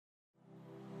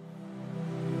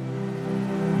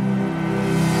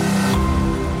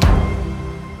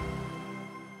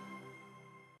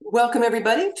Welcome,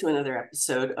 everybody, to another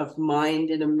episode of Mind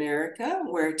in America,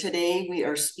 where today we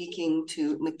are speaking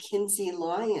to Mckinsey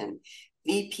Lyon,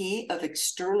 VP of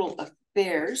External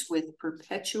Affairs with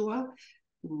Perpetua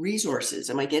Resources.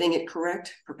 Am I getting it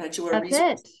correct? Perpetua That's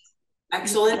Resources. it. You got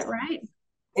Excellent. it right.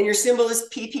 And your symbol is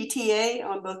PPTA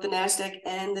on both the NASDAQ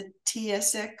and the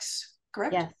TSX,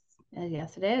 correct? Yes.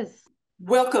 Yes, it is.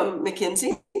 Welcome,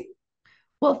 Mckinsey.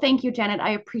 Well, thank you, Janet.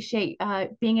 I appreciate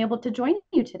being able to join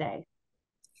you today.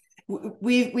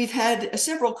 We've had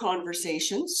several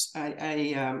conversations.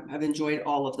 I have enjoyed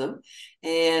all of them,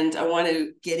 and I want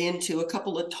to get into a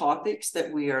couple of topics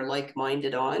that we are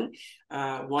like-minded on: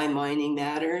 why mining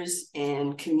matters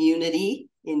and community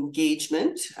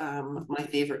engagement. My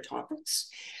favorite topics.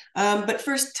 But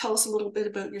first, tell us a little bit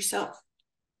about yourself.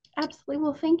 Absolutely.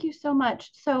 Well, thank you so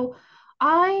much. So,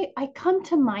 I come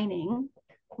to mining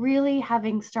really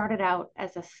having started out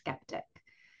as a skeptic.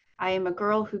 I am a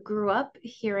girl who grew up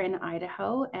here in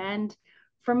Idaho and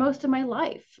for most of my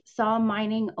life saw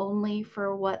mining only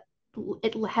for what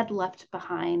it had left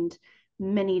behind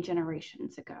many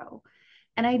generations ago.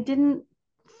 And I didn't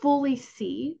fully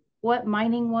see what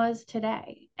mining was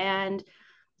today. And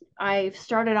I've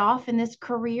started off in this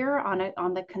career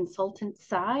on the consultant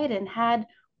side and had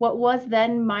what was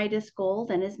then Midas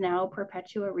Gold and is now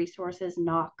Perpetua Resources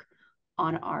knock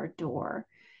on our door.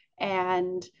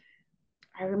 And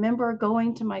I remember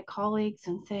going to my colleagues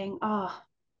and saying, "Oh,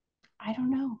 I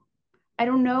don't know. I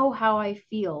don't know how I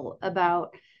feel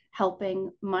about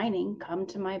helping mining come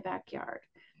to my backyard."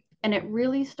 And it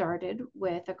really started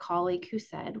with a colleague who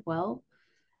said, "Well,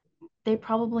 they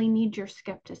probably need your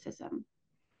skepticism."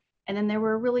 And then there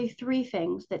were really three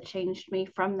things that changed me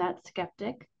from that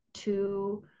skeptic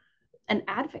to an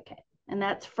advocate. And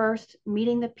that's first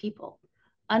meeting the people,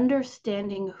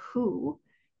 understanding who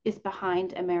is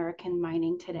behind American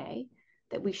mining today,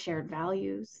 that we shared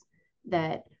values,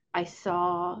 that I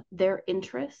saw their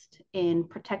interest in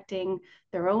protecting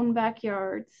their own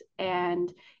backyards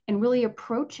and really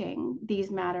approaching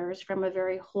these matters from a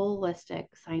very holistic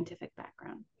scientific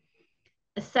background.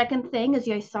 The second thing is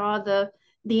I saw the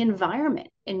environment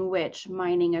in which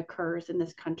mining occurs in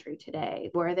this country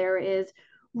today, where there is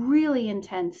really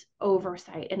intense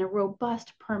oversight and a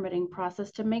robust permitting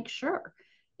process to make sure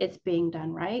it's being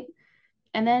done right.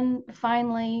 And then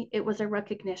finally, it was a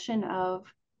recognition of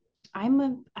I'm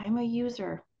a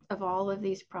user of all of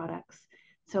these products.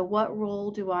 So what role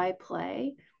do I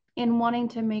play in wanting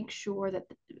to make sure that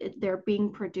they're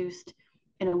being produced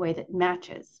in a way that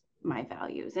matches my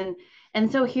values?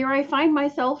 And so here I find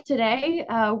myself today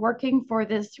working for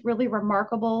this really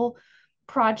remarkable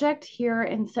project here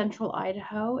in central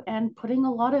Idaho and putting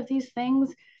a lot of these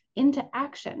things into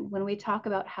action when we talk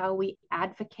about how we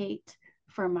advocate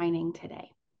for mining today.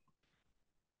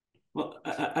 Well,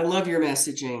 I love your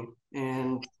messaging,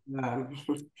 and um,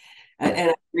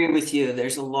 and I agree with you.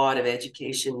 There's a lot of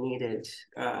education needed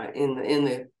in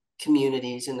the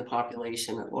communities, in the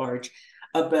population at large,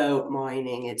 about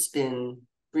mining. It's been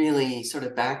really sort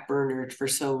of backburnered for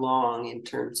so long in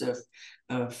terms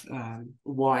of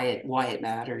why it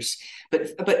matters.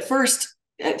 But first,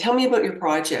 tell me about your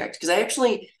project, because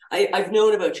I've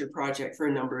known about your project for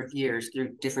a number of years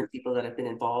through different people that have been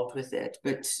involved with it.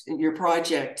 But your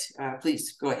project,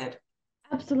 please go ahead.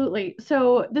 Absolutely.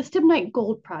 So the Stibnite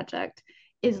Gold Project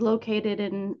is located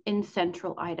in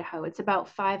central Idaho. It's about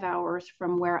 5 hours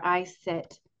from where I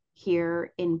sit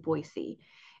here in Boise.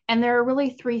 And there are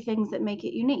really three things that make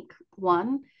it unique.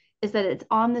 One is that it's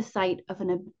on the site of an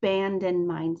abandoned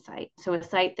mine site. So a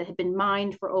site that had been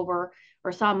mined for over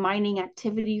or saw mining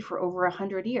activity for over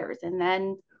 100 years. And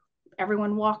then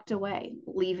everyone walked away,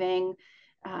 leaving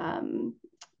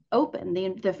open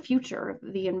the future,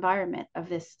 the environment of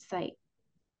this site.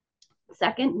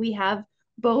 Second, we have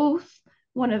both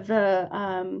one of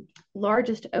the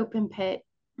largest open pit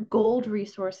gold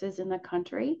resources in the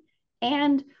country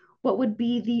and what would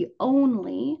be the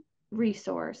only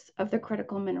resource of the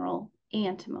critical mineral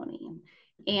antimony.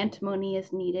 Antimony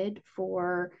is needed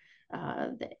for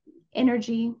the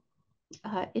energy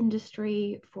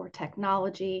industry, for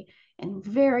technology, and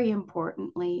very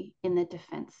importantly, in the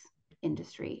defense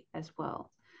industry as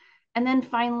well. And then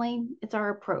finally, it's our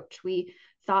approach. We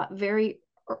thought very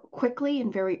quickly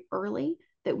and very early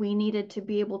that we needed to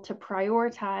be able to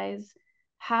prioritize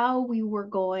how we were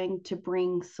going to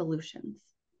bring solutions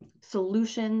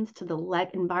to the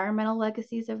environmental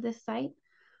legacies of this site,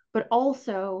 but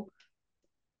also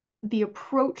the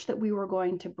approach that we were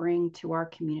going to bring to our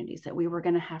communities, that we were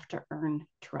going to have to earn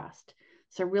trust.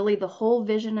 So really the whole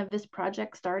vision of this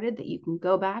project started that you can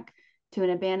go back to an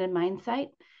abandoned mine site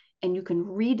and you can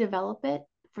redevelop it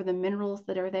for the minerals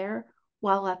that are there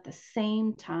while at the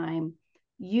same time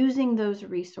using those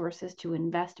resources to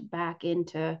invest back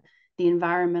into the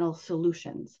environmental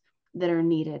solutions that are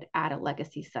needed at a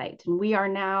legacy site. And we are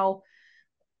now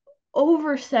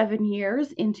over 7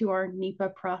 years into our NEPA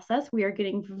process. We are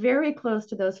getting very close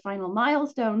to those final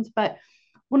milestones, but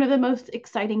one of the most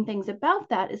exciting things about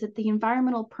that is that the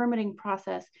environmental permitting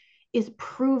process is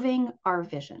proving our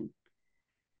vision.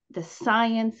 The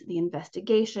science, the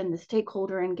investigation, the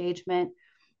stakeholder engagement,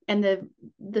 and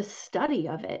the study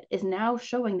of it is now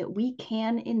showing that we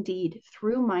can indeed,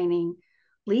 through mining,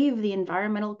 leave the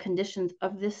environmental conditions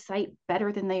of this site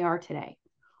better than they are today.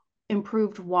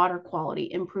 Improved water quality,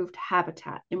 improved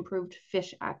habitat, improved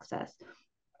fish access.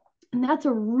 And that's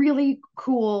a really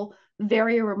cool,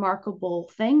 very remarkable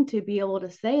thing to be able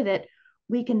to say that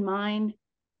we can mine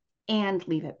and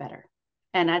leave it better.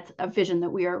 And that's a vision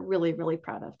that we are really, really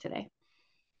proud of today.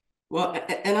 Well,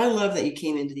 and I love that you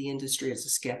came into the industry as a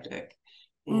skeptic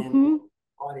and Mm-hmm.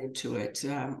 bought into it.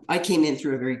 I came in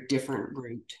through a very different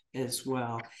route as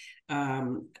well,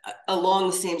 along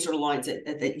the same sort of lines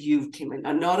that you came in.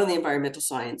 I'm not on the environmental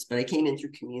science, but I came in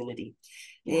through community.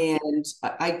 Yeah. And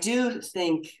I do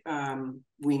think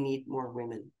we need more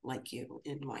women like you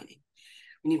in mining.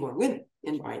 We need more women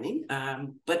in mining,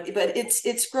 but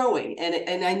it's growing,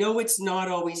 and I know it's not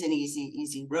always an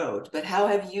easy road. But how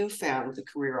have you found the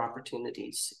career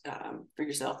opportunities for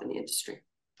yourself in the industry?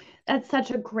 That's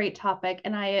such a great topic.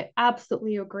 And I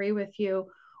absolutely agree with you.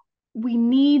 We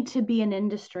need to be an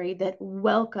industry that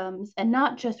welcomes, and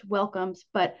not just welcomes,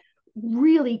 but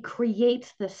really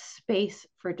creates the space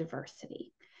for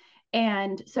diversity.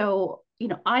 And so,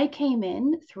 I came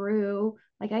in through,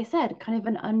 like I said, kind of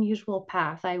an unusual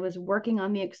path. I was working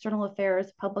on the external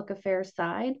affairs, public affairs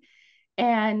side,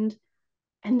 and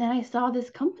and then I saw this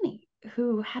company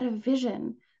who had a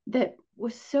vision that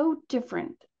was so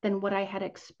different than what I had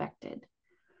expected.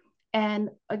 And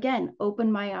again,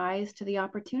 opened my eyes to the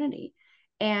opportunity.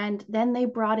 And then they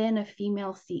brought in a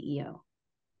female CEO.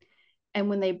 And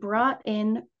when they brought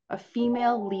in a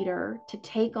female leader to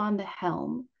take on the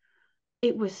helm,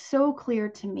 it was so clear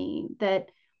to me that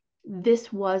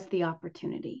this was the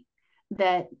opportunity,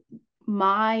 that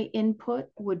my input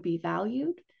would be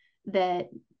valued, that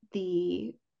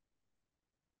the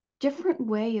different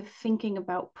way of thinking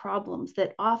about problems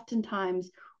that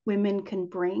oftentimes women can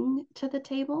bring to the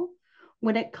table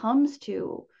when it comes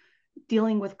to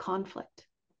dealing with conflict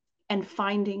and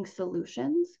finding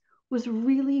solutions was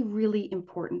really, really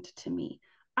important to me.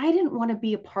 I didn't want to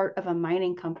be a part of a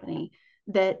mining company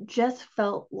that just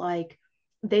felt like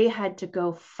they had to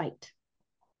go fight,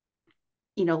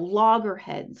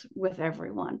 loggerheads with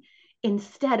everyone.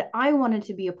 Instead, I wanted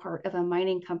to be a part of a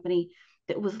mining company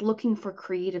that was looking for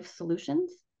creative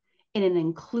solutions in an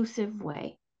inclusive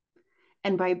way.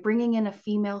 And by bringing in a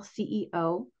female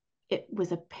CEO, it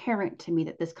was apparent to me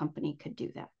that this company could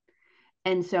do that.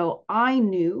 And so I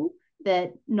knew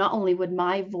that not only would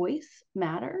my voice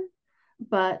matter,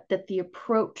 but that the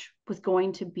approach was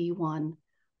going to be one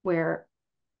where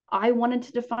I wanted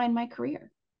to define my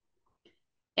career.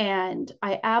 And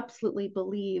I absolutely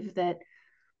believe that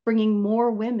bringing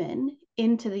more women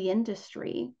into the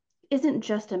industry isn't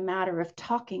just a matter of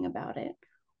talking about it.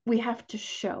 We have to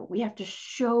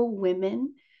show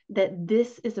women that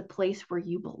this is a place where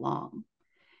you belong,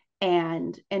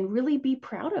 and really be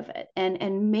proud of it,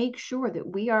 and make sure that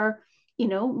we are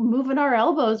moving our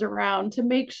elbows around to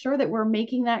make sure that we're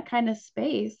making that kind of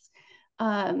space,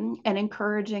 and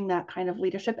encouraging that kind of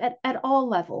leadership at all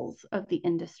levels of the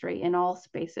industry in all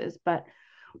spaces. But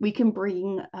we can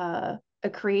bring a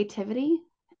creativity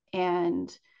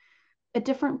and a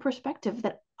different perspective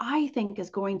that I think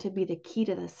is going to be the key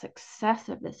to the success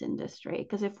of this industry.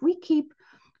 Because if we keep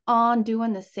on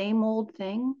doing the same old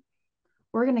thing,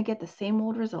 we're going to get the same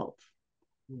old results.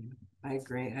 Yeah, I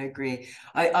agree.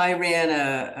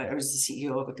 I was the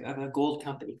CEO of a gold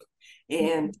company,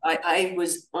 and I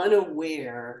was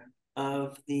unaware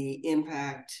of the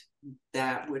impact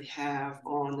that would have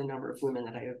on the number of women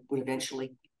that I would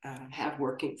eventually have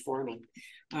working for me.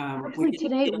 Actually,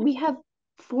 today we have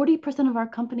 40% of our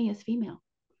company is female,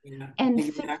 yeah, and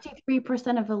exactly.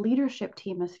 63% of the leadership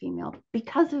team is female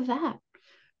because of that.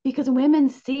 Because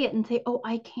women see it and say, "Oh,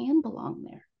 I can belong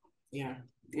there." Yeah,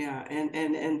 yeah,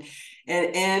 and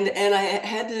I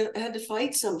had to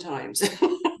fight sometimes.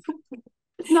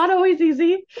 It's not always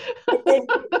easy.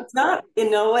 It's not,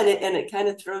 and it kind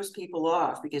of throws people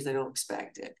off because they don't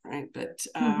expect it, right? But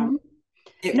Mm-hmm.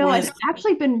 it No, was, it's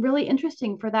actually been really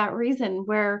interesting for that reason,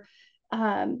 where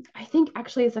I think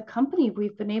actually as a company,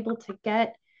 we've been able to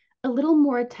get a little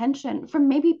more attention from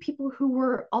maybe people who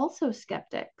were also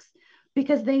skeptics,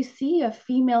 because they see a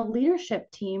female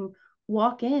leadership team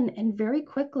walk in and very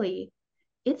quickly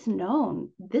it's known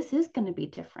this is going to be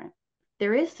different.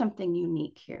 There is something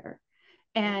unique here.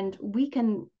 And we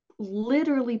can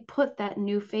literally put that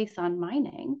new face on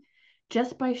mining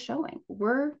just by showing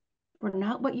we're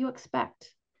not what you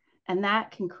expect. And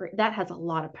that can create, that has a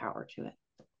lot of power to it.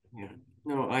 Yeah,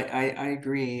 no, I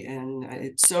agree, and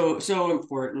it's so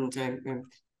important. I'm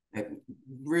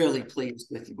really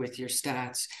pleased with your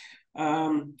stats,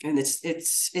 and it's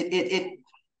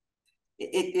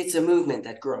a movement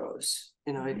that grows.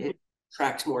 You know, it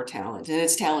attracts more talent, and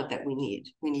it's talent that we need.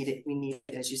 We need it. We need,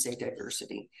 as you say,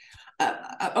 diversity.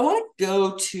 I want to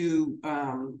go to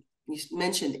you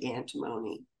mentioned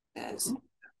antimony as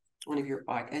one of your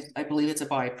I believe it's a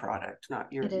byproduct,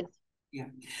 not your. It is. Yeah.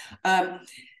 Um,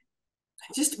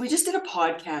 we just did a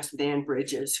podcast with Ann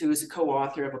Bridges, who is a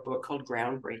co-author of a book called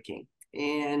Groundbreaking,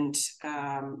 and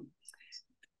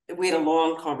we had a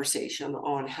long conversation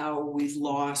on how we've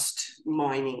lost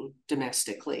mining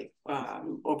domestically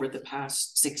over the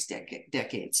past six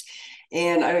decades.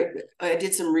 And I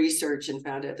did some research and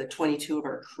found out that 22 of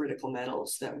our critical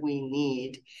metals that we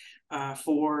need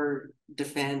for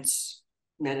defense,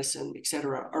 medicine, et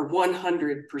cetera, are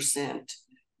 100%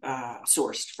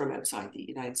 sourced from outside the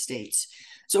United States.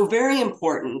 So very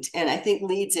important, and I think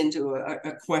leads into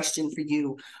a question for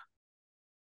you.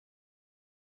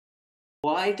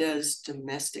 Why does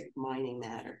domestic mining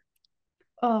matter?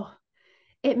 Oh,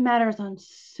 it matters on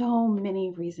so many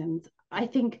reasons. I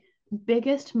think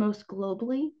biggest, most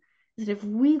globally, is that if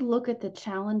we look at the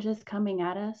challenges coming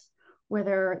at us,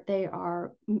 whether they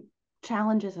are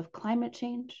challenges of climate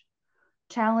change,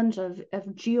 challenge of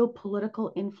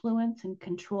geopolitical influence and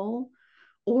control,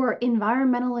 or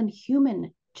environmental and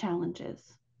human challenges,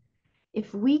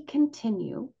 if we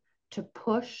continue to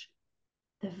push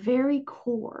the very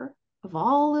core of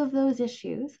all of those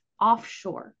issues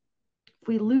offshore, if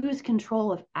we lose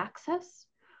control of access,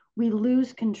 we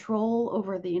lose control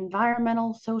over the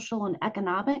environmental, social, and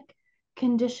economic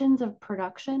conditions of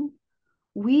production,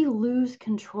 we lose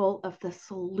control of the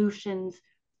solutions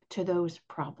to those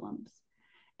problems.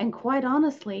 And quite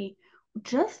honestly,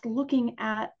 just looking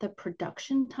at the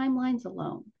production timelines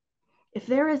alone, if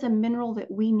there is a mineral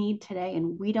that we need today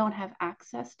and we don't have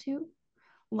access to,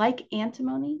 like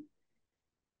antimony,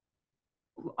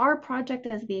 our project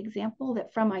is the example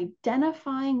that from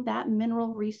identifying that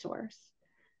mineral resource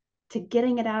to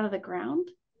getting it out of the ground,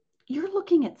 you're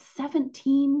looking at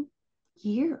 17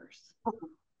 years.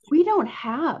 We don't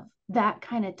have that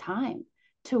kind of time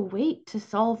to wait to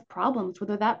solve problems,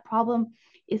 whether that problem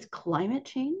is climate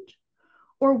change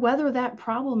or whether that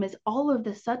problem is all of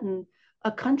a sudden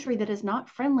a country that is not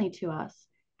friendly to us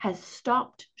has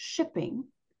stopped shipping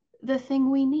the thing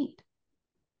we need.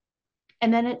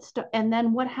 And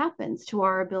then what happens to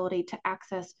our ability to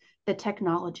access the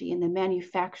technology and the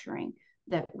manufacturing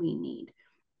that we need?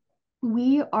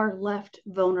 We are left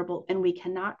vulnerable and we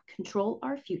cannot control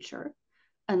our future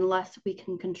unless we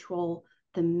can control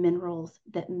the minerals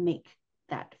that make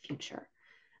that future.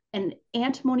 And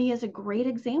antimony is a great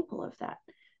example of that.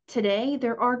 Today,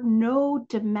 there are no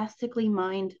domestically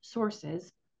mined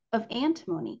sources of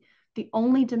antimony. The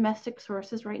only domestic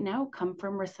sources right now come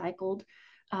from recycled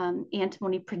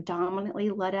antimony, predominantly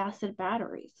lead acid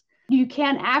batteries. You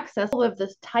can access all of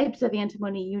the types of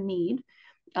antimony you need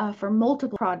for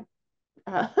multiple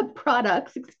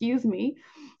products,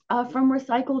 from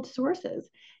recycled sources.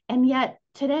 And yet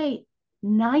today,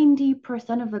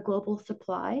 90% of the global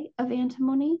supply of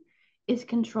antimony is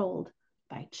controlled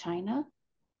by China,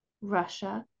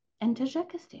 Russia, and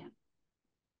Tajikistan.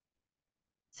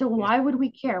 So why would we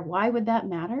care? Why would that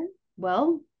matter?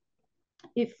 Well,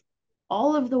 if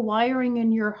all of the wiring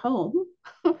in your home,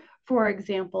 for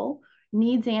example,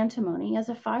 needs antimony as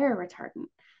a fire retardant.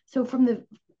 So from the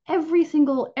every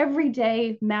single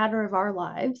everyday matter of our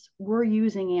lives, we're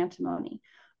using antimony.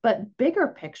 But bigger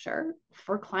picture,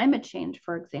 for climate change,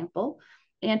 for example,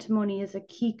 antimony is a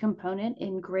key component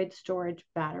in grid storage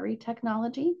battery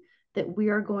technology that we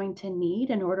are going to need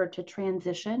in order to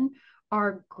transition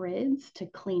our grids to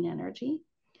clean energy.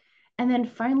 And then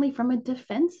finally, from a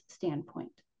defense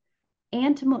standpoint,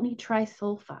 antimony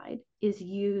trisulfide is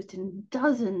used in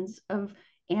dozens of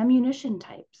ammunition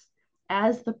types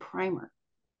as the primer.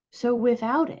 So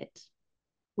without it,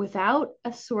 without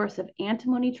a source of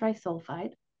antimony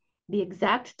trisulfide, the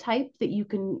exact type that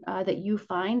you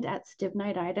find at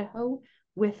Stibnite, Idaho,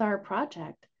 with our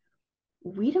project,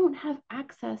 we don't have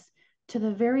access to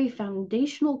the very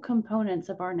foundational components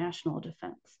of our national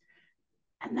defense.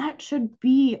 And that should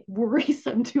be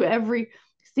worrisome to every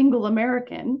single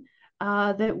American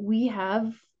that we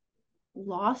have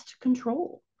lost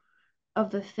control of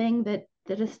the thing that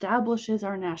establishes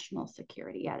our national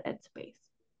security at its base.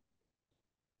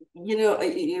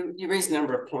 You raised a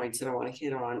number of points that I want to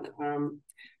hit on.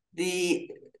 The,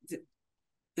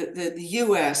 the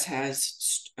U.S.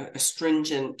 has a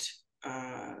stringent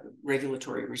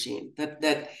regulatory regime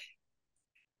that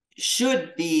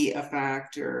should be a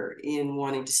factor in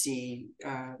wanting to see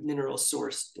minerals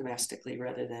sourced domestically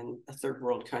rather than a third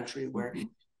world country where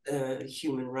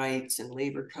human rights and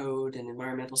labor code and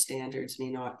environmental standards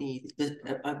may not be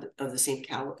of the same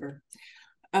caliber.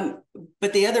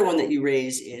 But the other one that you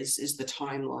raise is the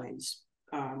timelines.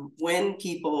 When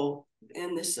people,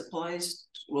 and this applies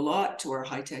a lot to our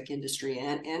high-tech industry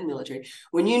and military,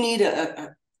 when you need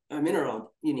a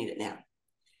mineral, you need it now.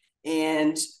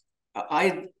 And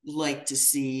I'd like to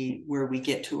see where we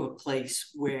get to a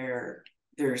place where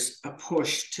there's a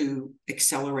push to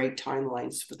accelerate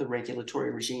timelines for the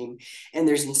regulatory regime, and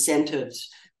there's incentives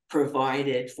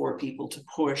provided for people to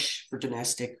push for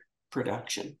domestic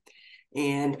production.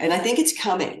 And I think it's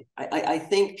coming. I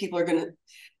think people are going to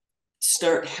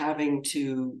start having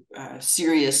to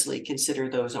seriously consider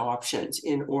those options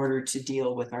in order to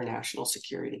deal with our national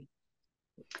security.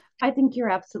 I think you're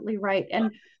absolutely right.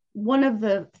 And one of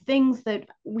the things that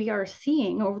we are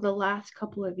seeing over the last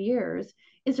couple of years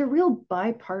is a real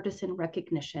bipartisan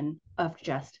recognition of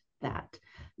just that.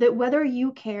 That whether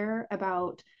you care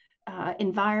about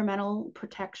environmental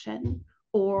protection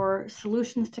or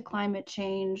solutions to climate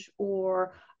change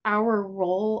or our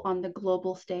role on the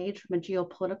global stage from a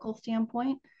geopolitical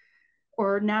standpoint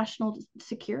or national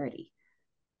security,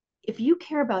 if you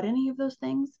care about any of those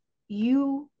things,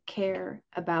 you care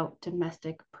about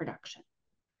domestic production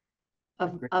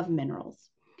of minerals.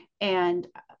 And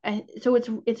so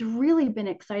it's really been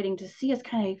exciting to see us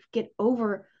kind of get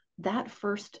over that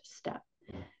first step.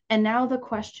 And now the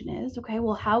question is, okay,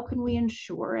 well, how can we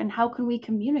ensure and how can we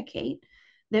communicate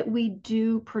that we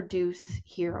do produce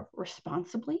here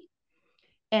responsibly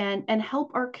and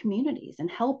help our communities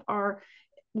and help our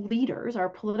leaders, our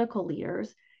political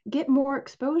leaders, get more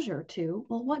exposure to,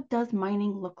 well, what does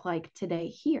mining look like today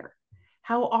here?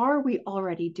 How are we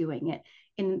already doing it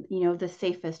in, the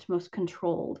safest, most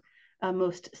controlled,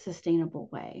 most sustainable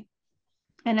way?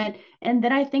 And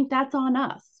then I think that's on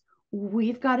us.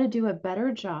 We've got to do a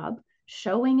better job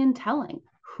showing and telling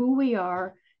who we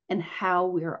are and how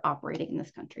we are operating in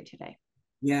this country today.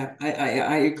 Yeah,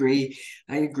 I agree.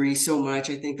 I agree so much.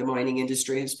 I think the mining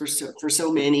industry has for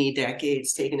so many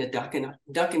decades taken a duck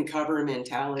and cover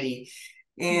mentality,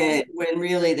 and when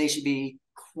really they should be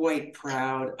quite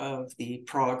proud of the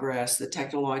progress, the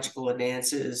technological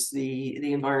advances,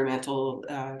 the environmental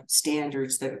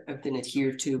standards that have been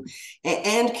adhered to,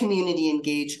 and community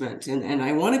engagement. And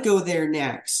I want to go there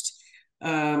next.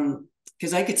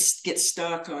 Because I could get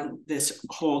stuck on this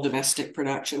whole domestic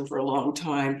production for a long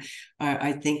time.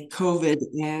 I think COVID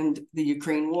and the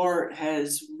Ukraine war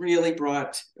has really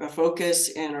brought a focus,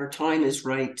 and our time is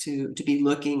right to be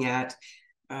looking at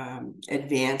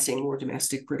advancing more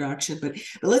domestic production. But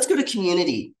let's go to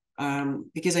community,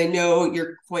 because I know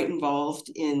you're quite involved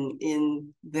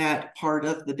in that part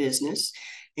of the business.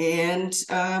 And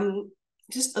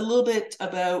just a little bit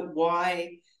about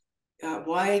why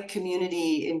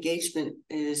community engagement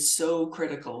is so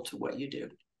critical to what you do.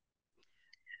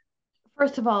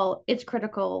 First of all, it's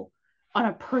critical on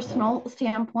a personal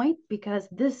standpoint because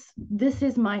this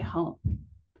is my home.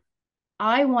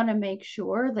 I want to make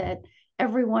sure that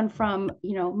everyone from,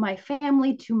 my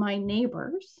family to my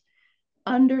neighbors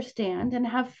understand and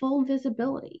have full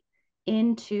visibility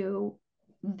into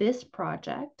this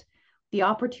project, the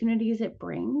opportunities it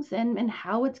brings, and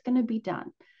how it's going to be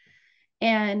done.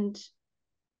 And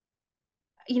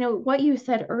what you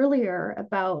said earlier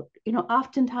about,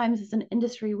 oftentimes as an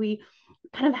industry, we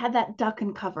kind of had that duck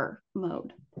and cover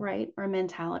mode, right? Or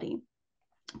mentality.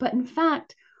 But in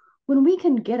fact, when we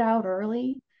can get out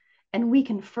early and we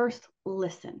can first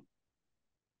listen,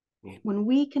 when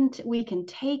we can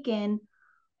take in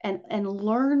and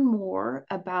learn more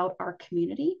about our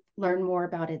community, learn more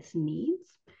about its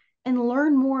needs, and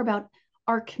learn more about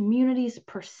our community's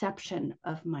perception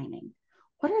of mining.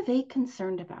 What are they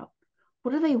concerned about?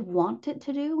 What do they want it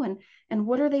to do? And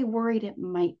what are they worried it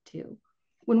might do?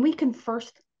 When we can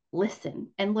first listen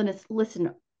and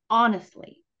listen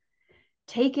honestly,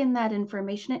 take in that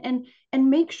information and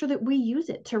make sure that we use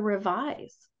it to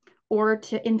revise or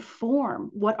to inform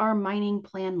what our mining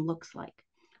plan looks like.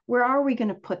 Where are we going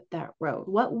to put that road?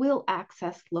 What will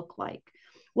access look like?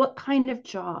 What kind of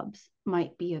jobs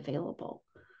might be available?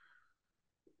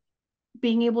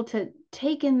 Being able to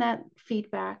take in that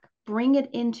feedback, bring it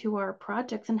into our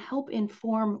projects and help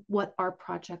inform what our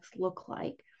projects look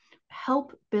like,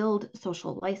 help build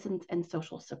social license and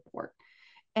social support.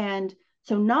 And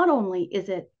so not only is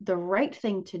it the right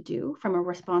thing to do from a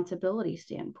responsibility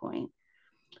standpoint,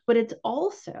 but it's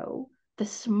also the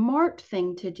smart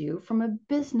thing to do from a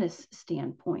business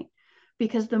standpoint,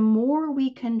 because the more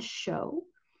we can show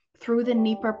through the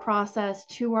NEPA process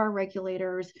to our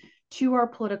regulators, to our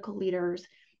political leaders,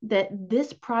 that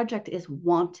this project is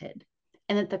wanted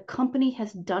and that the company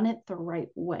has done it the right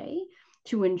way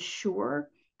to ensure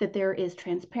that there is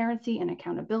transparency and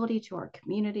accountability to our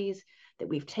communities, that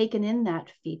we've taken in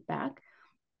that feedback,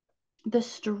 the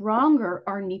stronger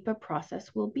our NEPA process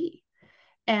will be.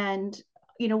 And,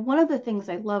 one of the things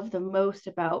I love the most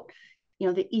about,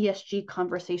 the ESG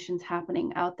conversations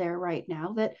happening out there right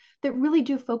now that really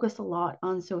do focus a lot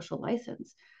on social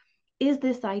license is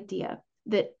this idea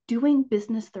that doing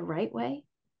business the right way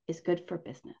is good for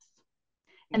business.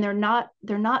 And they're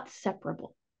not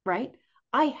separable, right?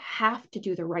 I have to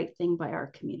do the right thing by our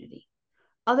community.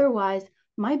 Otherwise,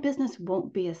 my business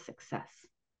won't be a success.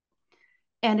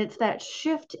 And it's that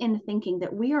shift in thinking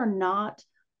that we are not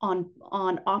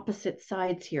on opposite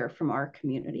sides here from our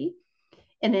community.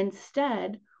 And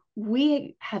instead,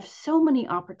 we have so many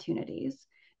opportunities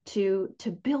to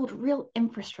build real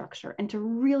infrastructure and to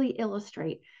really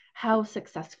illustrate how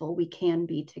successful we can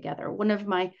be together. One of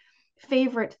my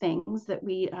favorite things that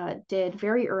we did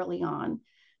very early on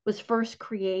was first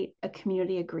create a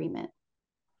community agreement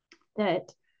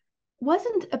that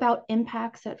wasn't about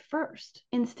impacts at first.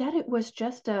 Instead, it was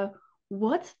just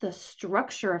what's the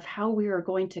structure of how we are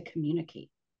going to communicate?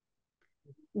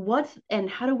 And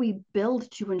how do we build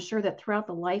to ensure that throughout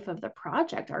the life of the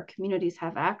project, our communities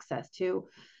have access to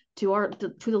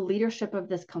the leadership of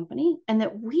this company, and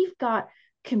that we've got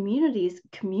communities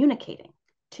communicating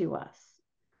to us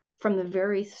from the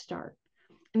very start.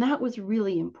 And that was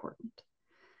really important.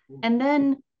 And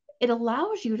then it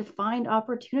allows you to find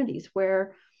opportunities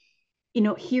where,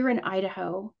 here in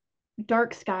Idaho,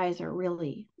 dark skies are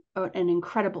really an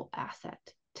incredible asset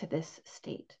to this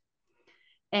state.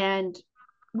 And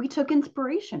we took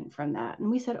inspiration from that. And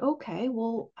we said, okay,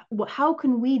 well, how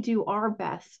can we do our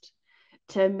best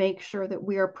to make sure that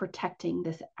we are protecting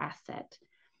this asset?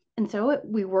 And so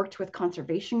we worked with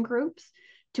conservation groups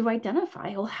to identify,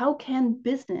 well, how can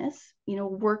business,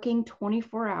 working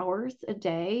 24 hours a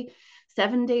day,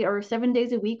 7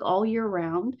 days a week, all year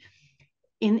round,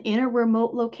 in a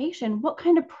remote location, what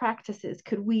kind of practices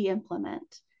could we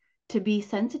implement to be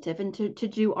sensitive and to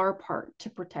do our part to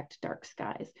protect dark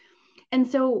skies? And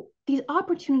so these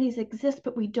opportunities exist,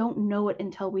 but we don't know it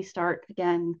until we start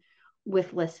again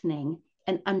with listening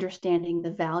and understanding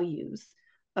the values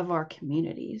of our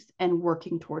communities and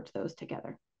working towards those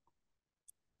together.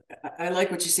 I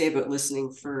like what you say about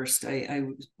listening first. I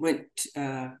went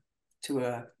to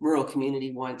a rural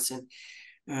community once,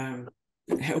 and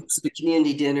hosted a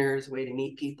community dinner as a way to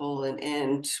meet people.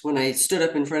 And when I stood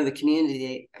up in front of the community,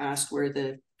 they asked where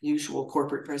the usual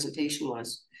corporate presentation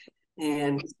was.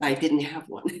 And I didn't have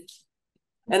one.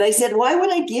 And I said, why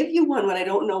would I give you one when I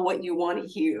don't know what you want to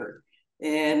hear?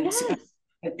 And yes.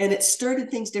 And it started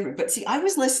things different. But see, I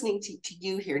was listening to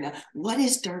you here now. What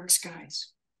is dark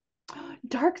skies?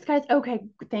 Dark skies. Okay,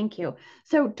 thank you.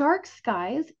 So dark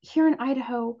skies here in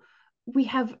Idaho,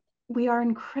 we are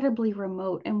incredibly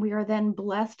remote, and we are then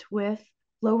blessed with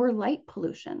lower light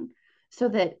pollution, so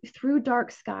that through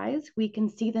dark skies we can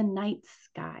see the night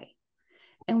sky.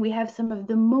 And we have some of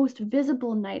the most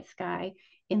visible night sky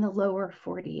in the lower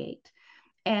 48.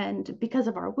 And because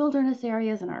of our wilderness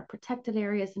areas and our protected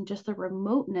areas and just the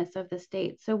remoteness of the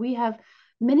state. So we have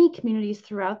many communities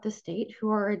throughout the state who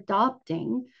are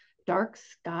adopting dark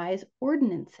skies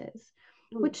ordinances,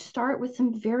 which start with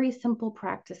some very simple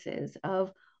practices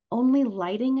of only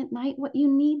lighting at night what you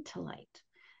need to light,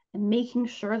 and making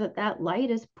sure that that light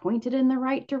is pointed in the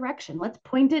right direction. Let's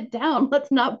point it down.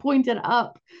 Let's not point it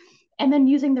up. And then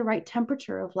using the right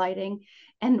temperature of lighting.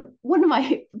 And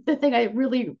the thing I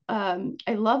really, I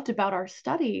loved about our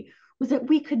study was that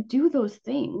we could do those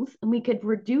things and we could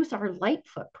reduce our light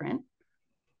footprint,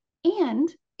 and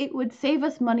it would save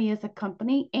us money as a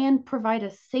company and provide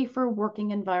a safer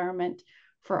working environment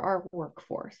for our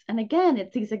workforce. And again,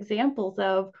 it's these examples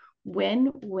of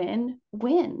win, win,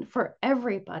 win for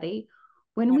everybody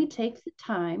when we take the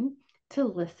time to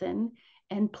listen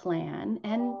and plan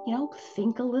and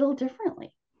think a little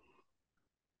differently.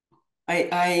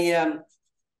 I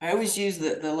I always use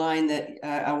the line that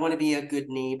I want to be a good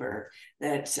neighbor.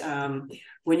 That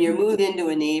when you move into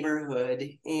a neighborhood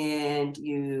and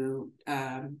you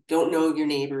don't know your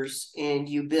neighbors and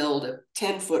you build a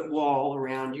 10-foot wall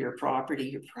around your property,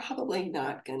 you're probably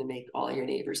not going to make all your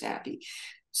neighbors happy.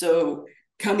 So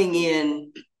coming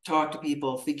in, talk to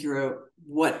people, figure out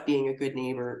what being a good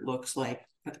neighbor looks like.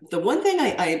 The one thing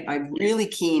I'm really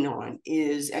keen on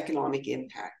is economic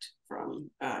impact from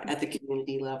at the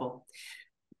community level.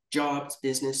 Jobs,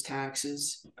 business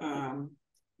taxes,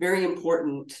 very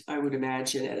important, I would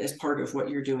imagine, as part of what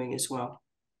you're doing as well.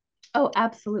 Oh,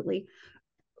 absolutely.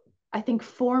 I think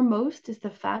foremost is the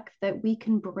fact that we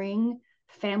can bring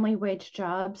family wage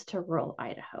jobs to rural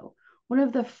Idaho. One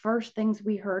of the first things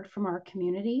we heard from our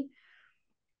community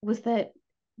was that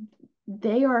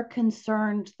they are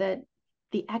concerned that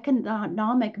the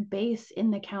economic base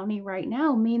in the county right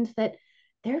now means that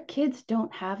their kids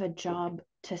don't have a job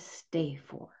to stay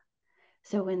for.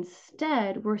 So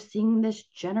instead, we're seeing this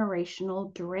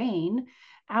generational drain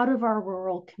out of our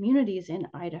rural communities in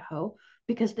Idaho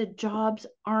because the jobs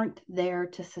aren't there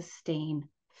to sustain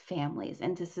families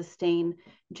and to sustain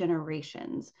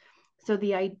generations. So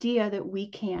the idea that we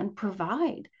can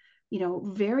provide,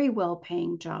 very well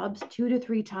paying jobs, 2 to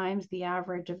 3 times the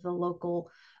average of the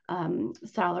local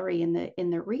salary in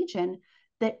the region,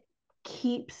 that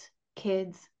keeps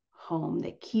kids home,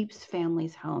 that keeps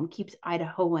families home, keeps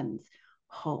Idahoans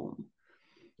home.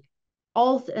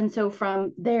 Also, and so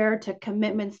from there to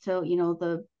commitments to,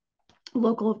 the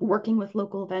local, working with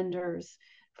local vendors,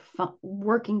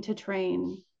 working to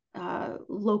train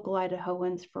local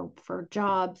Idahoans for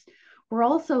jobs. We're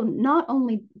also not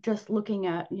only just looking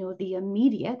at, the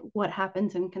immediate, what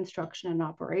happens in construction and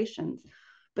operations,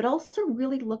 but also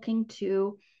really looking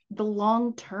to the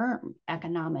long-term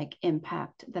economic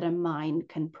impact that a mine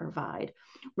can provide,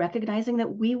 recognizing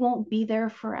that we won't be there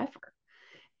forever.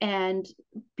 And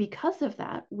because of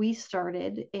that, we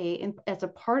started as a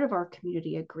part of our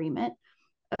community agreement,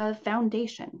 a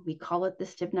foundation. We call it the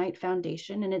Stibnite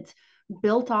Foundation, and it's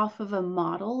built off of a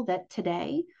model that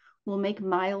today will make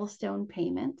milestone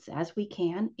payments as we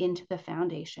can into the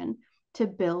foundation to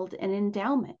build an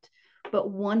endowment.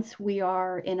 But once we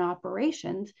are in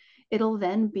operations, it'll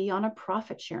then be on a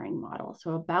profit sharing model.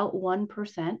 So about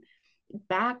 1%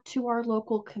 back to our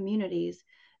local communities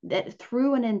that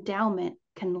through an endowment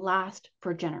can last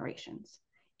for generations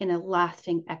in a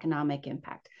lasting economic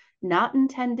impact, not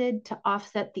intended to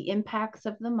offset the impacts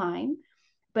of the mine,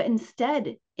 but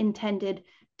instead intended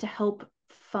to help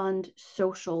fund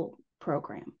social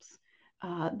programs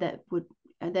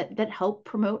that help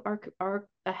promote our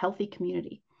a healthy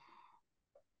community.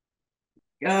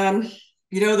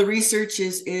 The research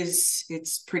is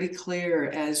it's pretty clear.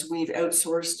 As we've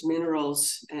outsourced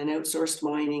minerals and outsourced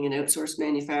mining and outsourced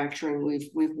manufacturing,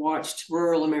 we've watched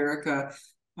rural America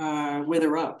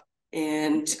wither up.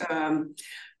 And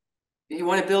you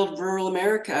want to build rural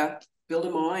America, build a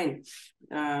mine.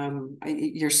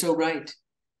 You're so right.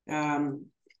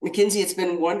 Mckinsey, it's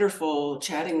been wonderful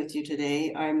chatting with you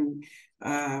today. I'm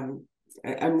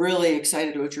really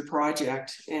excited about your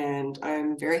project, and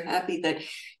I'm very happy that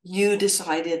you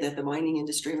decided that the mining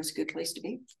industry was a good place to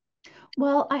be.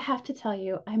 Well, I have to tell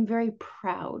you, I'm very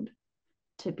proud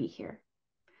to be here.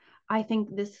 I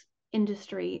think this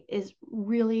industry is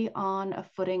really on a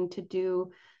footing to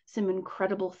do some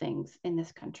incredible things in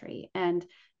this country. And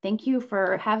thank you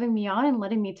for having me on and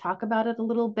letting me talk about it a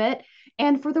little bit,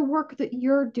 and for the work that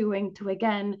you're doing to,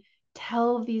 again,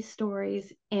 tell these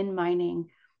stories in mining,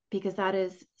 because that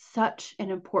is such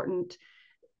an important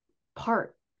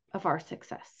part of our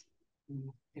success.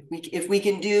 If we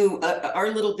can do our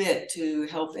little bit to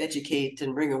help educate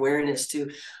and bring awareness to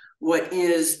what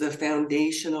is the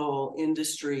foundational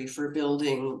industry for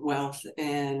building wealth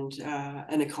and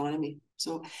an economy.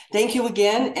 So thank you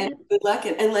again, and good luck.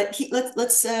 And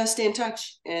let's stay in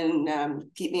touch and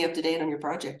keep me up to date on your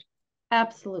project.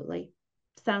 Absolutely.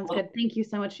 Sounds good. Thank you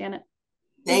so much, Janet.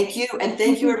 Thank you. And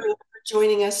thank you, everyone, for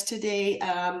joining us today.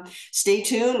 Stay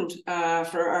tuned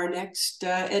for our next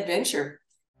adventure.